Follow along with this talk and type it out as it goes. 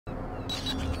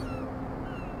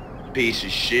Piece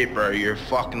of shit, bro. You're a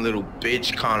fucking little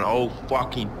bitch, cunt. I'll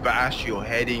fucking bash your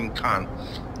head in, cunt.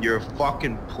 You're a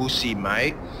fucking pussy,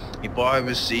 mate. If I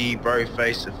ever see you, bro,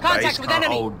 face to face, cunt,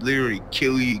 I'll literally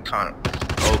kill you, cunt.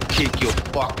 I'll kick your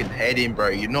fucking head in, bro.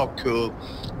 You're not cool.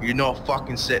 You're not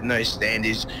fucking setting no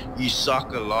standards. You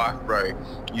suck at life, bro.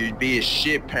 You'd be a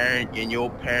shit parent, and your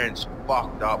parents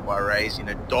fucked up by raising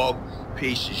a dog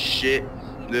piece of shit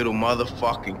little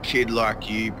motherfucking kid like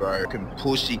you, bro. Fucking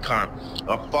pussy cunt.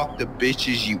 I fuck the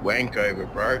bitches you wank over,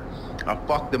 bro. I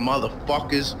fuck the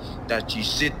motherfuckers that you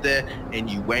sit there and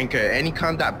you wank over. Any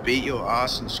cunt that beat your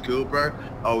ass in school, bro,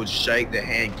 I would shake their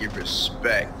hand, give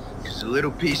respect. Cause a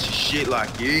little piece of shit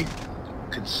like you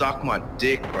could suck my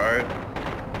dick, bro.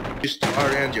 Just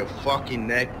tie around your fucking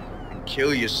neck and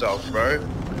kill yourself, bro.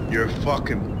 You're a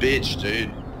fucking bitch, dude.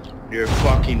 You're a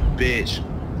fucking bitch.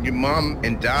 Your mum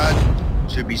and dad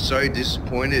should be so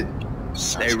disappointed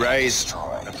they raised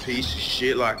a piece of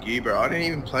shit like you, bro. I don't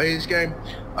even play this game.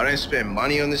 I don't spend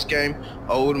money on this game.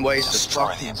 I wouldn't waste a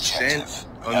fucking cent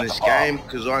on this game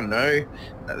because I know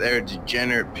that there are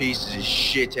degenerate pieces of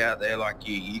shit out there like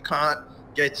you. You can't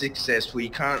get successful. You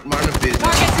can't run a business.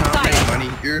 You can't make money.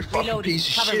 You're a fucking piece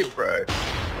of shit, bro.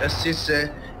 That sits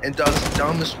there and does the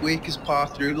dumbest, weakest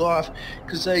path through life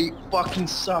because they fucking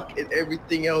suck at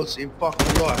everything else in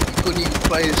fucking life. You couldn't even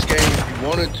play this game if you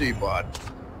wanted to, bud.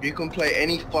 You can play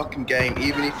any fucking game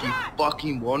even if you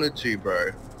fucking wanted to,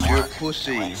 bro. You're a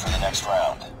pussy.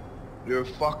 You're a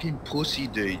fucking pussy,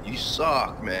 dude. You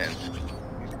suck, man.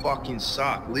 You fucking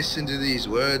suck. Listen to these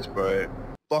words, bro.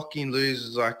 Fucking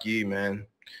losers like you, man.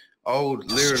 I'll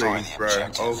literally, bro,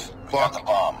 I'll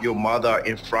fuck your mother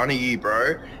in front of you,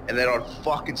 bro, and then I'd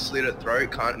fucking slit her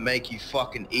throat, can't make you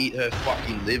fucking eat her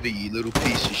fucking liver, you little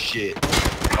piece of shit.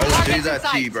 I'll do that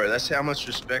to you, bro. That's how much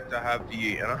respect I have for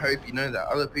you, and I hope you know that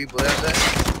other people out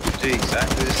there do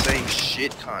exactly the same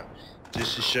shit, cunt,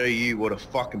 just to show you what a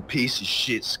fucking piece of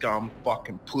shit, scum,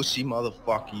 fucking pussy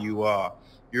motherfucker you are.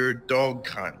 You're a dog,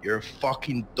 cunt. You're a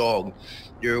fucking dog.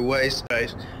 You're a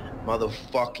waste-faced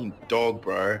motherfucking dog,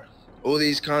 bro. All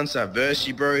these cunts that verse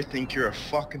you, bro, think you're a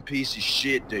fucking piece of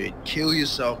shit, dude. Kill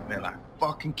yourself, man. Like,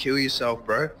 fucking kill yourself,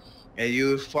 bro. And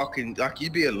you fucking, like,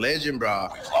 you'd be a legend, bro.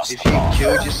 If you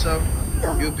killed yourself,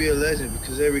 you'd be a legend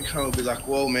because every cunt would be like,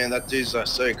 whoa, man, that dude's like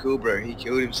so cool, bro. He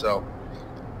killed himself.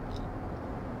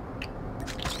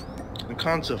 The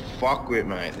cunts are fuck with,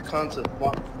 mate. The cunts are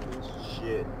fucking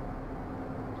shit.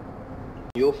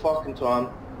 Your fucking time.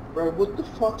 Bro, what the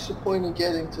fuck's the point of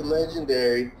getting to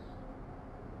legendary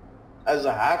as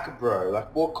a hacker, bro?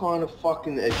 Like, what kind of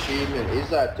fucking achievement is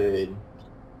that, dude?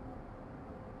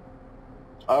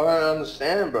 I don't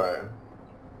understand, bro.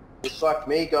 It's like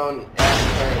me going out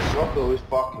and playing soccer with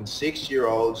fucking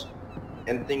 6-year-olds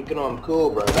and thinking I'm cool,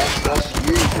 bro. That's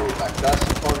you, dude. Like, that's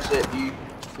the concept you...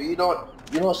 But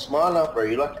you're not smart enough, bro.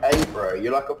 You're like 8, bro.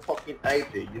 You're like a fucking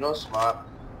 8, dude. You're not smart.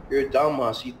 You're a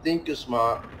dumbass. You think you're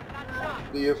smart.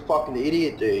 But you're a fucking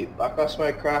idiot, dude. Like, I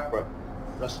smoke crack, bro.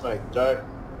 I smoke dope.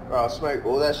 Bro, I smoke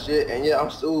all that shit, and yeah, I'm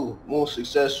still more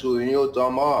successful than your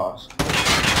dumb ass.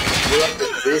 You're like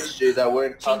a bitch, dude, that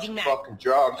won't touch fucking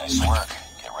drugs. Nice work.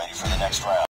 Get ready for the next round.